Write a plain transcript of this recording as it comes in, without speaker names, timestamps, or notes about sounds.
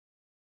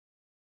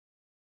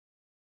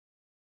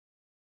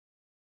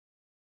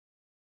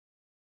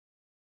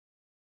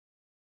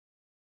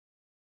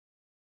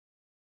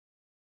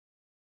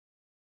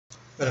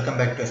Welcome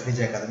back to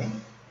SBJ Academy.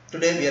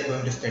 Today we are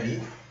going to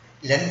study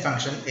LEN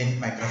function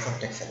in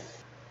Microsoft Excel.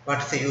 What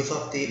is the use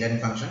of the LEN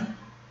function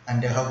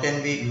and how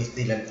can we use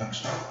the LEN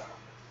function?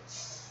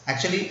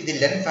 Actually, the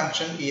LEN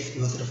function is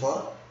used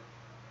for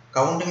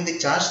counting the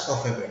charts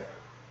of a word.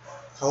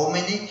 How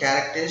many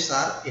characters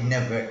are in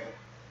a word?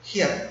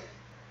 Here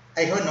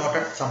I have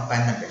noted some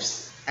PAN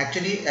numbers.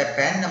 Actually, a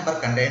PAN number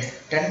contains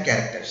 10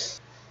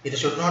 characters. It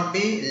should not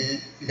be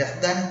less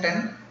than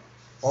 10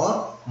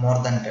 or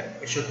more than 10.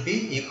 It should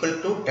be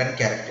equal to 10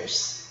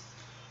 characters.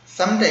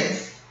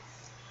 Sometimes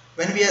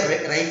when we are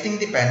writing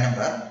the PAN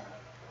number,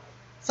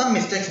 some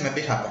mistakes may be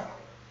happen.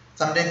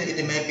 Sometimes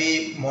it may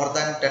be more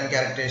than 10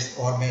 characters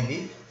or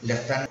maybe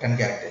less than 10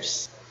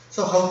 characters.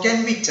 So how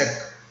can we check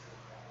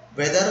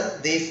whether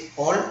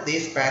all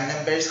these PAN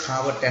numbers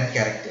have 10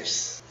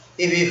 characters?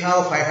 If we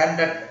have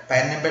 500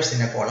 PAN numbers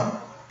in a column,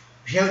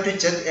 we have to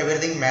check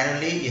everything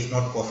manually is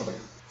not possible.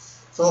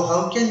 So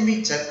how can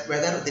we check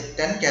whether the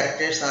 10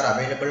 characters are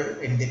available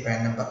in the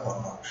PAN number or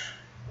not?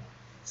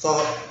 So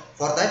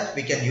for that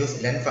we can use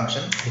LEN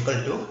function equal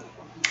to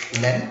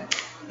LEN,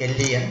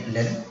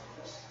 LEN,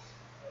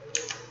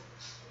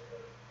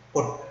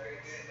 put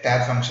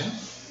tab function,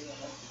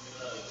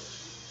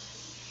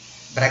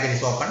 bracket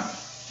is open,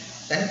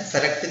 then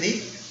select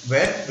the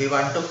where we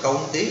want to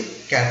count the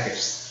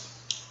characters,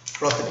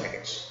 close the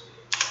bracket,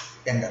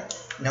 enter.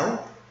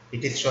 Now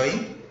it is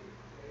showing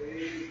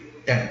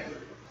 10.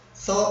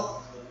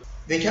 So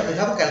we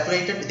have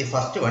calculated the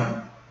first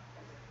one,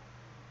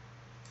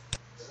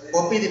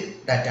 copy the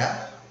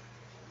data.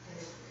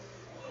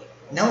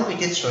 Now it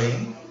is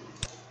showing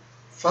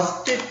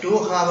first two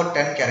have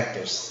 10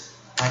 characters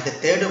and the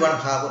third one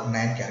have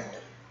 9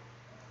 characters.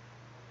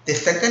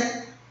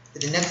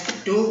 The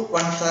next two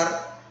ones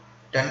are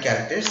 10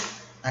 characters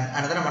and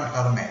another one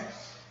have 9.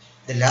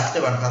 The last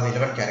one have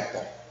 11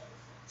 characters.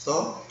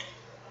 So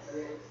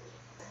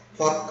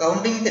for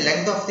counting the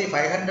length of the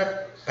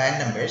 500 PAN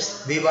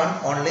numbers, we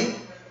want only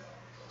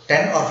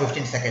 10 or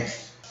 15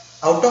 seconds.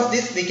 Out of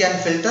this, we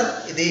can filter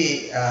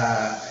the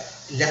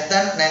less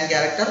than 9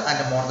 character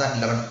and more than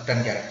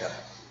 10 character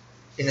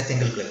in a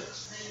single click.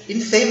 In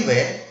the same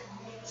way,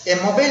 a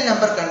mobile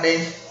number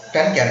contains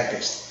 10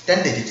 characters,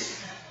 10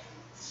 digits.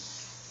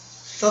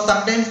 So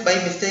sometimes by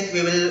mistake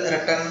we will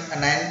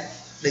return 9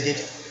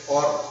 digits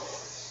or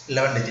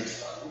 11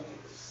 digits.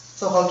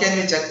 So how can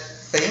we check?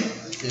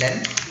 Same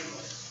LEN.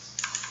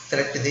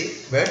 Select the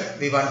word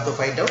we want to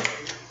find out,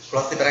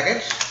 close the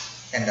bracket,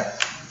 enter.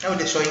 Now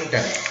it is showing 10.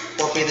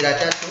 Copy the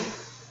data to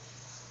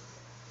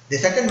the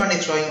second one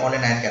is showing only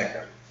 9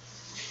 character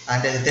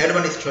and the third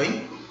one is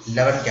showing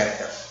 11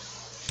 character.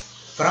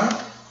 From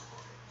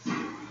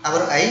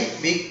our eye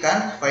we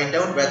can't find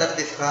out whether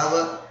this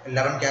have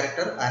 11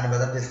 character and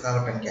whether this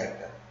have 10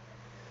 character.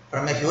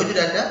 From a huge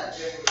data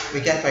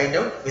we can find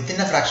out within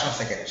a fraction of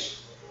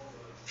seconds.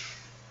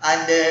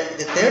 And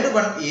the third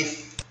one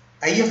is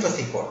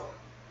IFSC code.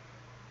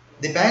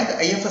 The bank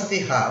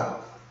IFSC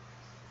have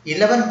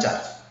 11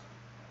 charts,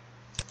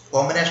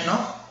 combination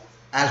of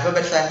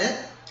alphabets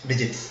and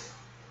digits.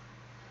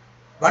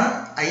 One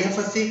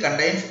IFSC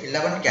contains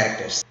 11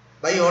 characters.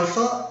 By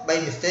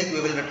mistake we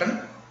will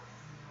return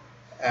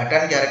 10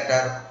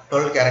 character,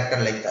 12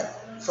 character like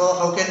that. So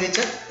how can we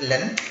check?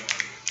 LEN,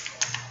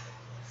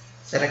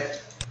 select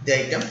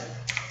the item.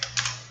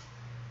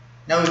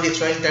 Now it is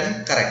showing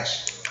 10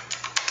 correct.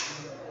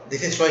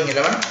 This is showing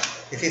 11,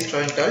 this is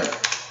showing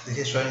 12, this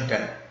is showing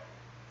 10.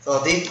 So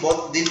this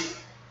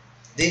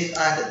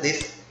and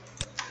these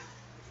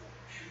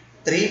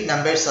three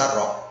numbers are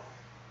wrong.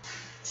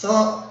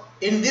 So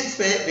in this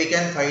way we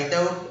can find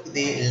out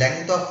the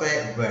length of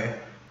a word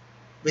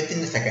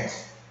within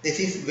seconds. This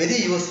is very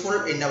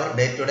useful in our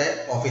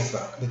day-to-day office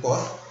work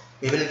because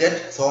we will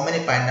get so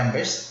many PAN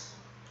numbers,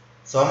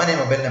 so many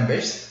mobile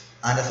numbers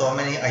and so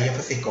many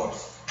IFSC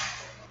codes.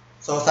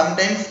 So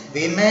sometimes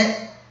we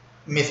may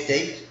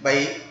mistake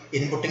by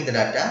inputting the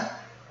data,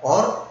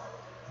 or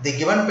the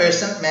given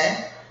person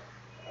may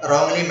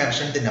wrongly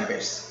mention the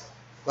numbers.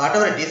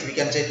 Whatever it is, we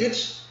can check it.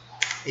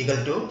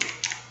 Equal to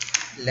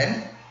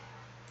LEN,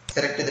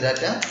 select the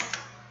data,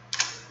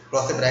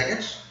 close the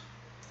bracket,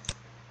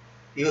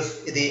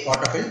 use the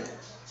autofill.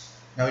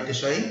 Now it is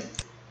showing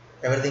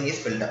everything is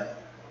filled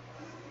up.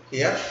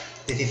 Here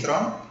this is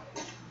wrong,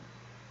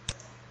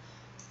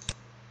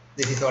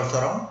 this is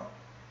also wrong.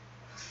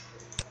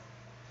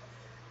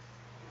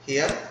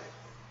 Here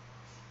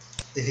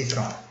this is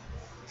wrong.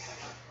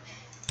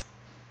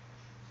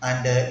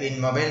 And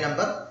in mobile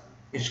number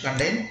which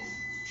contain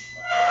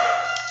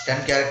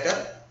 10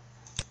 character,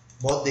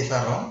 both these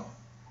are wrong.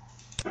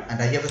 And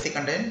IFSC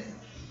contain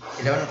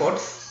 11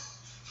 codes,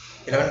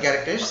 11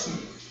 characters,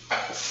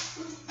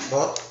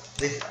 both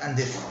this and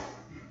this,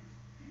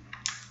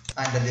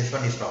 and this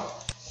one is wrong.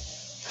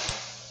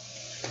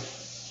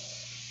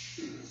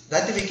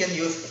 That we can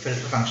use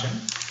filter function.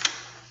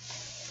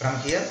 From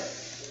here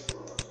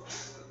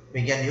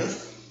we can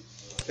use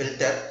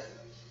filter.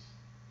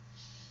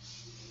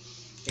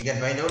 We can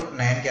find out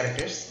 9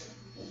 characters.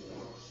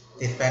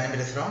 This PAN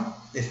number is wrong,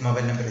 this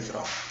mobile number is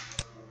wrong.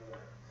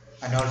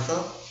 and also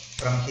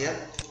from here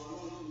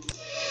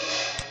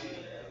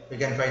we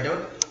can find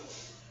out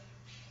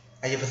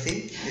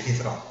IFSC this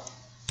is wrong.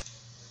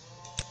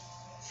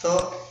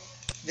 So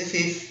this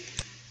is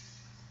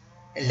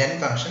a LEN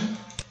function.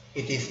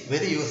 It is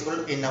very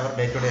useful in our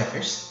day-to-day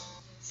affairs.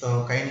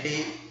 So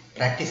kindly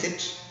practice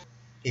it.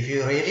 If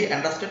you really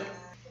understood,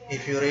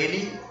 if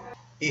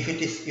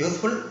it is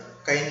useful,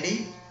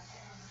 kindly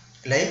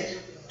like,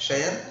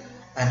 share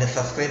and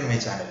subscribe my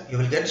channel. You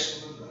will get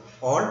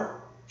all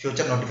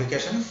future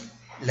notifications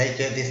like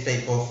this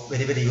type of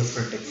very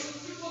useful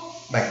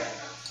tips. Bye.